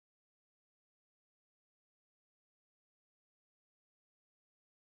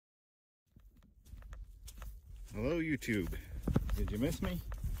Hello YouTube. Did you miss me?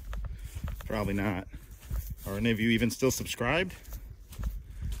 Probably not. Are any of you even still subscribed?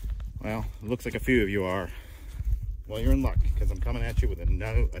 Well, it looks like a few of you are. Well, you're in luck because I'm coming at you with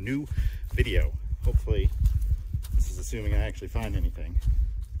a new video. Hopefully, this is assuming I actually find anything.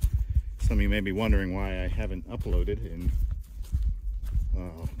 Some of you may be wondering why I haven't uploaded in,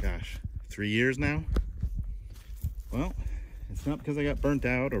 oh gosh, 3 years now. Well, it's not because I got burnt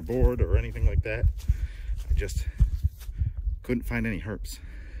out or bored or anything like that. I just couldn't find any herps.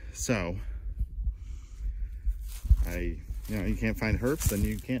 So, you can't find herps, then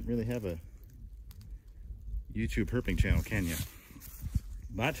you can't really have a YouTube herping channel, can you?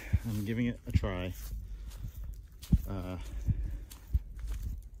 But I'm giving it a try. A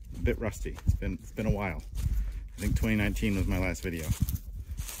bit rusty. It's been a while. I think 2019 was my last video.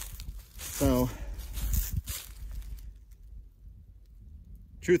 So,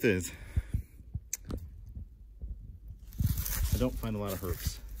 truth is, I don't find a lot of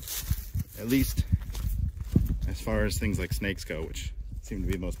herps. At least as far as things like snakes go, which seem to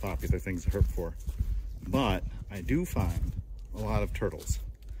be the most popular things to herp for. But I do find a lot of turtles.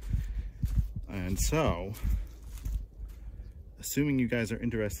 And so, assuming you guys are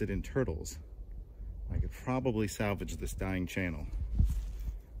interested in turtles, I could probably salvage this dying channel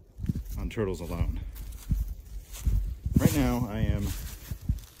on turtles alone. Right now, I am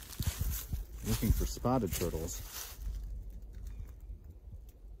looking for spotted turtles.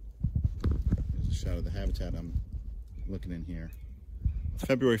 There's a shot of the habitat I'm looking in here. It's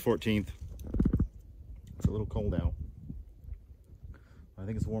February 14th. It's a little cold out. I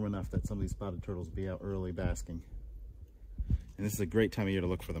think it's warm enough that some of these spotted turtles will be out early basking. And this is a great time of year to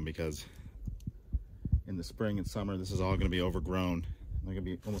look for them because in the spring and summer, this is all going to be overgrown. They're going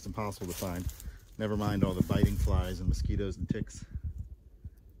to be almost impossible to find. Never mind all the biting flies and mosquitoes and ticks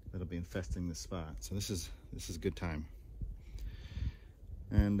that'll be infesting this spot. So this is a good time.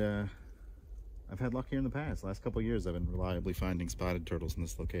 And I've had luck here in the past. Last couple of years, I've been reliably finding spotted turtles in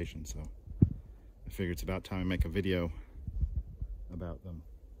this location. So I figure it's about time I make a video about them.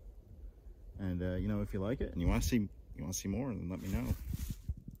 And you know, if you like it and you want to see more, then let me know.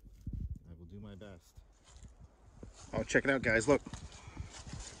 I will do my best. Oh, check it out, guys! Look,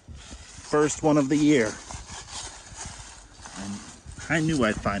 first one of the year. And I knew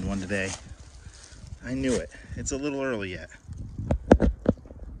I'd find one today. I knew it. It's a little early yet, but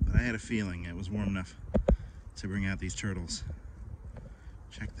I had a feeling it was warm enough to bring out these turtles.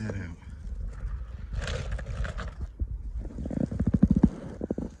 Check that out.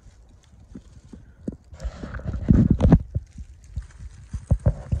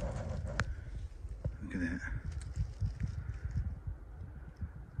 Look at that.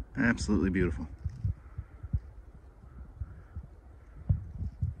 Absolutely beautiful.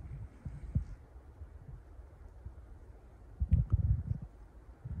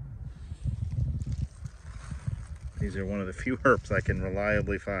 These are one of the few herps I can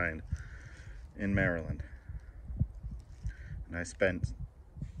reliably find in Maryland. And I spent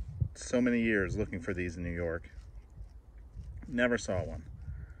so many years looking for these in New York. Never saw one.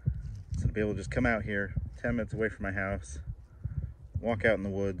 So to be able to just come out here 10 minutes away from my house, walk out in the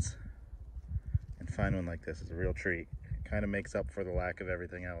woods, and find one like this is a real treat. It kind of makes up for the lack of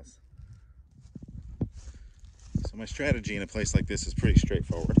everything else. So my strategy in a place like this is pretty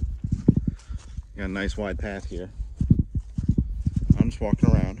straightforward. Got a nice wide path here. I'm just walking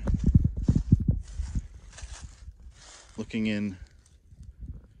around, looking in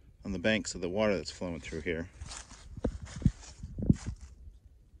on the banks of the water that's flowing through here.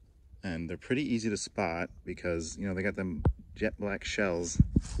 And they're pretty easy to spot because, you know, they got them jet black shells,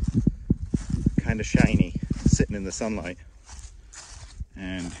 kind of shiny, sitting in the sunlight.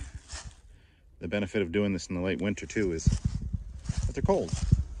 And the benefit of doing this in the late winter too is that they're cold,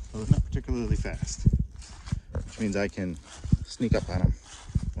 so they're not particularly fast, which means I can sneak up on them.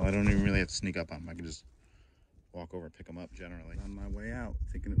 Well, I don't even really have to sneak up on them. I can just walk over and pick them up generally. On my way out,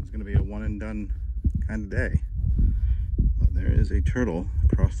 thinking it was going to be a one and done kind of day. But there is a turtle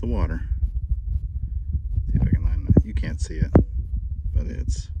across the water. See if I can line that. You can't see it, but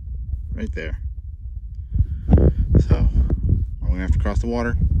it's right there. So I'm going to have to cross the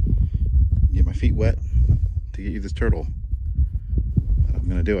water, get my feet wet to get you this turtle. But I'm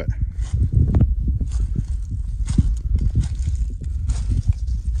going to do it.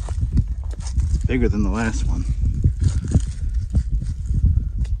 Bigger than the last one.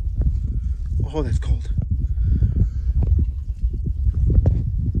 Oh, that's cold.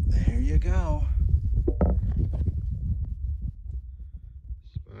 There you go.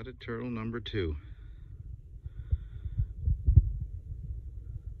 Spotted turtle number 2.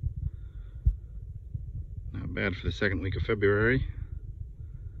 Now Not bad for the second week of February.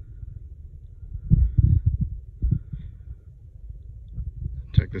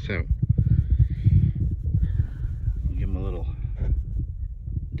 Check this out. Give him a little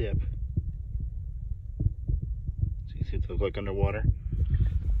dip. So you see it looks like underwater.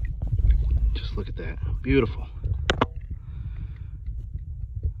 Just look at that. Beautiful.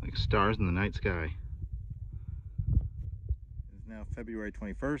 Like stars in the night sky. It's now February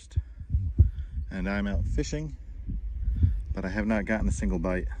 21st and I'm out fishing, but I have not gotten a single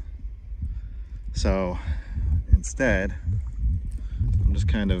bite. So instead, I'm just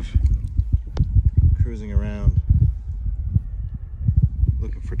kind of cruising around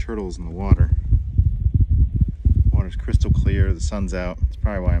looking for turtles in the water. Water's crystal clear, the sun's out. That's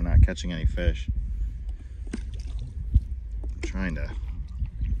probably why I'm not catching any fish. I'm trying to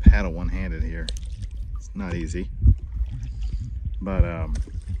paddle one-handed here. It's not easy. But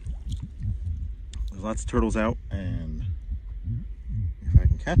there's lots of turtles out, and if I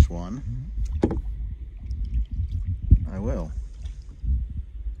can catch one, I will.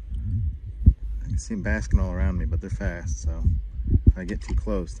 I can see them basking all around me, but they're fast, so if I get too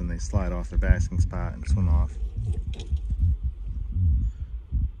close, then they slide off their basking spot and swim off.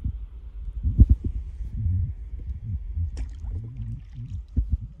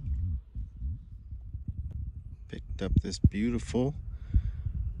 Picked up this beautiful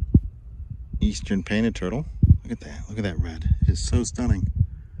eastern painted turtle. Look at that. Look at that red. It is so stunning.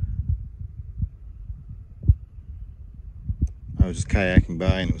 I was just kayaking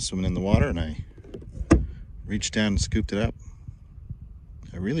by and it was swimming in the water, and I reached down and scooped it up.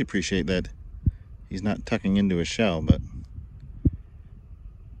 I really appreciate that he's not tucking into his shell, but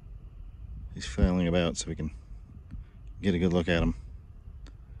he's flailing about so we can get a good look at him.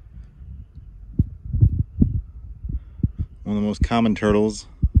 One of the most common turtles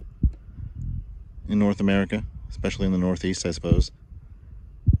in North America, especially in the Northeast, I suppose.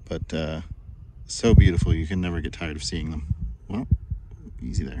 But so beautiful, you can never get tired of seeing them. Well,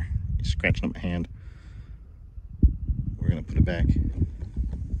 easy there. You're scratching up my hand. We're gonna put it back.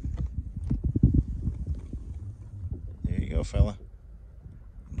 There you go, fella.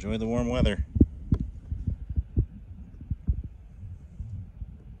 Enjoy the warm weather.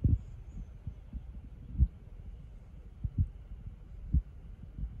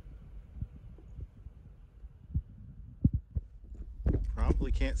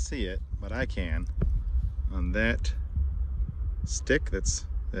 Probably can't see it, but I can. On that stick,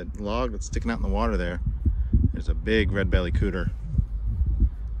 that log that's sticking out in the water there, there's a big red-bellied cooter,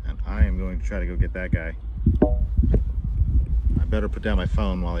 and I am going to try to go get that guy. I better put down my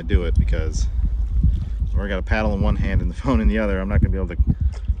phone while I do it, because if I got a paddle in one hand and the phone in the other, I'm not going to be able to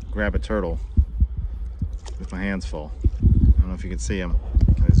grab a turtle with my hands full. I don't know if you can see him.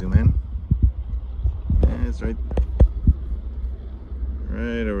 Can I zoom in? Yeah, it's right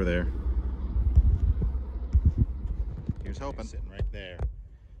over there. Here's hoping. Sitting right there,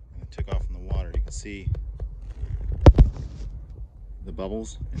 and it took off in the water. You can see the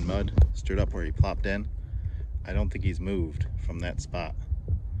bubbles and mud stirred up where he plopped in. I don't think he's moved from that spot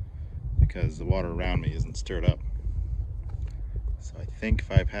because the water around me isn't stirred up. So I think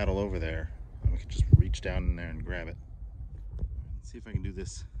if I paddle over there, I can just reach down in there and grab it. Let's see if I can do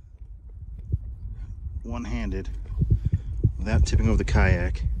this one-handed without tipping over the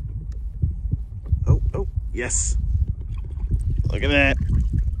kayak. Oh, yes. Look at that.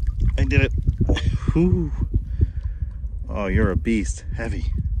 I did it. Whew. Oh, you're a beast. Heavy.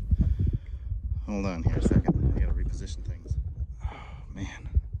 Hold on here a second. I gotta reposition things. Oh, man.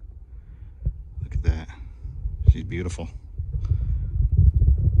 Look at that. She's beautiful.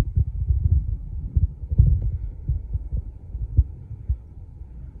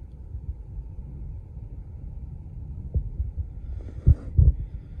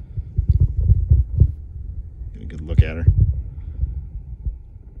 Get a good look at her.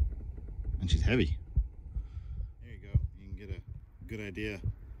 And she's heavy. There you go. You can get a good idea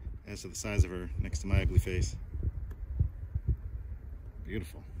as to the size of her next to my ugly face.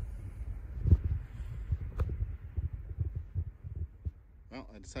 Beautiful. Well,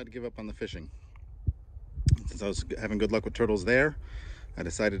 I decided to give up on the fishing. Since I was having good luck with turtles there, I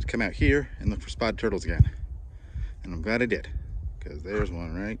decided to come out here and look for spotted turtles again. And I'm glad I did, because there's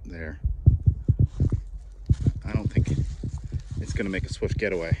one right there. I don't think it's going to make a swift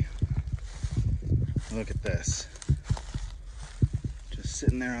getaway. Look at this. Just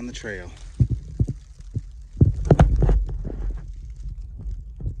sitting there on the trail.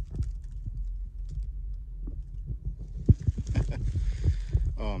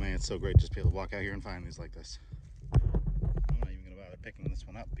 Oh man, it's so great just to be able to walk out here and find these like this. I'm not even going to bother picking this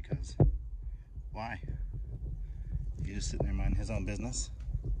one up because why? He's just sitting there minding his own business.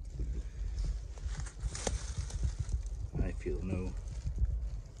 I feel no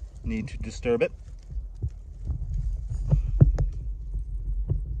need to disturb it.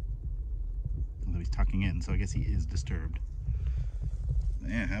 Although he's tucking in, so I guess he is disturbed.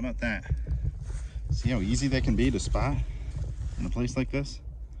 Yeah, how about that? See how easy they can be to spot in a place like this?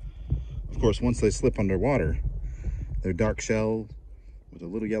 Of course, once they slip underwater, they're dark shell with the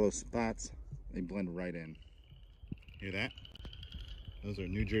little yellow spots. They blend right in. Hear that? Those are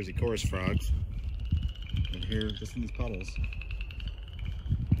New Jersey chorus frogs. They're here just in these puddles.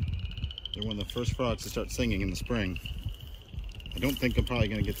 They're one of the first frogs to start singing in the spring. I don't think I'm probably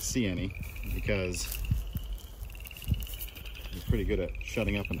going to get to see any because he's pretty good at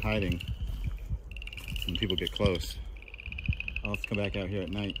shutting up and hiding when people get close. I'll have to come back out here at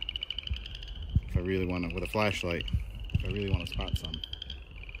night if I really want to, with a flashlight, if I really want to spot some.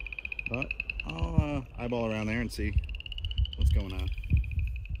 But I'll eyeball around there and see what's going on.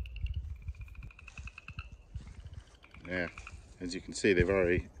 Yeah, as you can see, they've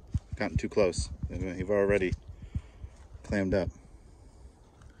already gotten too close. They've already clammed up.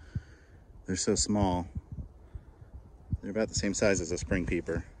 They're so small. They're about the same size as a spring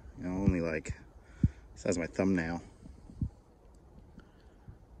peeper. You know, only like the size of my thumbnail.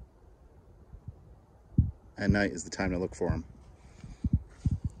 At night is the time to look for them.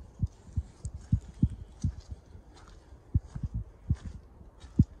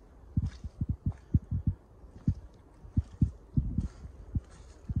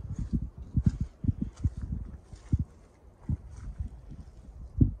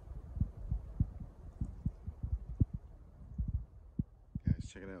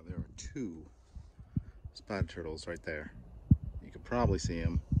 Check it out, there are 2 spotted turtles right there. You could probably see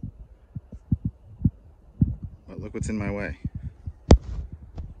them, but look what's in my way.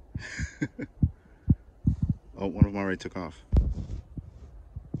 Oh, one of them already took off.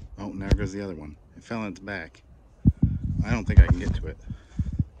 Oh, now goes the other one. It fell on its back. I don't think I can get to it.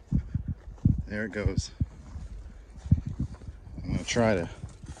 There it goes. I'm gonna try to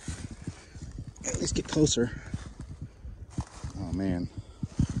at least get closer. Oh man.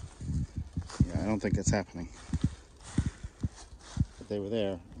 I don't think that's happening. But they were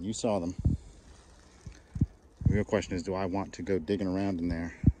there, and you saw them. The real question is, do I want to go digging around in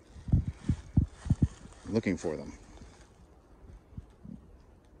there looking for them?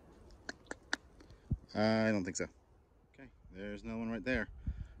 I don't think so. Okay, there's no one right there.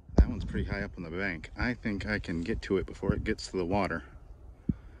 That one's pretty high up on the bank. I think I can get to it before it gets to the water.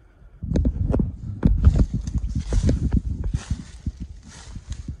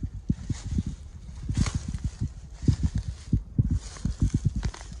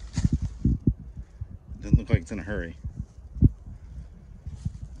 Doesn't look like it's in a hurry.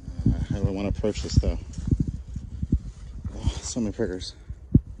 I don't want to approach this though. Oh, so many prickers.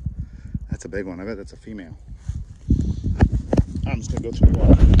 That's a big one. I bet that's a female. I'm just gonna go through the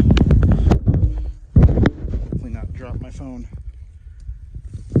water. Hopefully not drop my phone.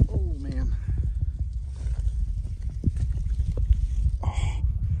 Oh man. Oh,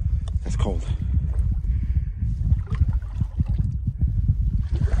 that's cold.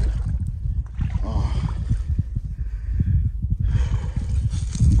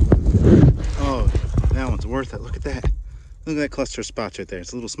 Worth it. Look at that. Look at that cluster of spots right there.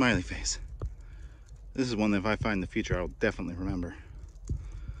 It's a little smiley face. This is one that if I find in the future, I'll definitely remember.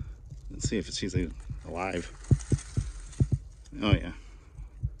 Let's see if she's alive. Oh yeah.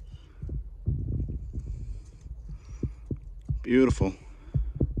 Beautiful.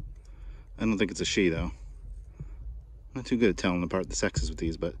 I don't think it's a she though. I'm not too good at telling apart the sexes with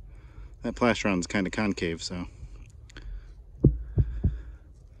these, but that plastron's kind of concave, so.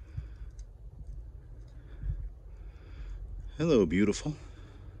 Hello, beautiful.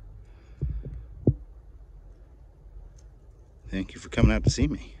 Thank you for coming out to see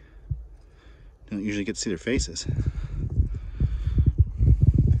me. Don't usually get to see their faces.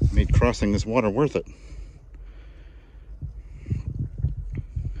 Made crossing this water worth it.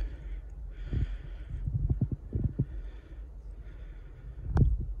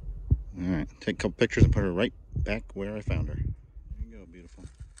 Alright, take a couple pictures and put her right back where I found her. There you go, beautiful.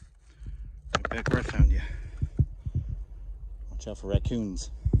 Right back where I found you. Watch out for raccoons.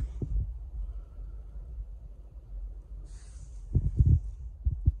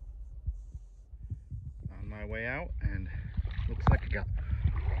 On my way out, and looks like I got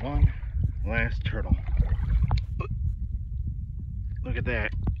one last turtle. Look at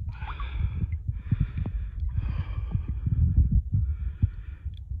that.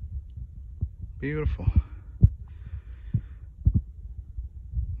 Beautiful.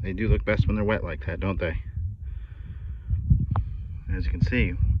 They do look best when they're wet like that, don't they? as you can see,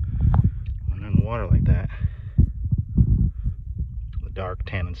 when in the water like that, the dark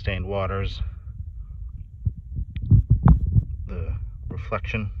tannin stained waters, the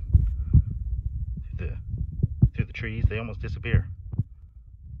reflection through the trees, they almost disappear.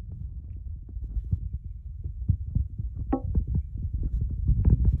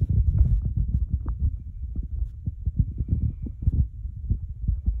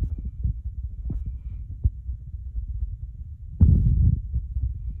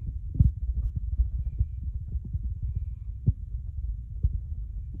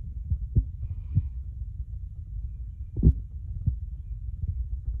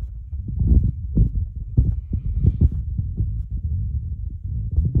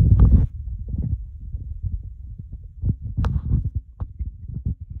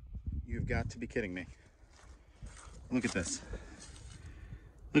 You've got to be kidding me. Look at this.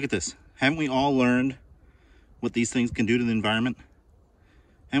 Look at this. Haven't we all learned what these things can do to the environment?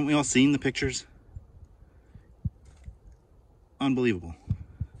 Haven't we all seen the pictures? Unbelievable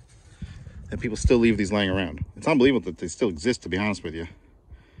that people still leave these laying around. It's unbelievable that they still exist, to be honest with you.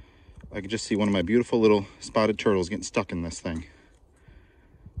 I could just see one of my beautiful little spotted turtles getting stuck in this thing.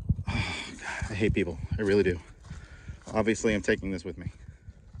 Oh, God, I hate people. I really do. Obviously, I'm taking this with me.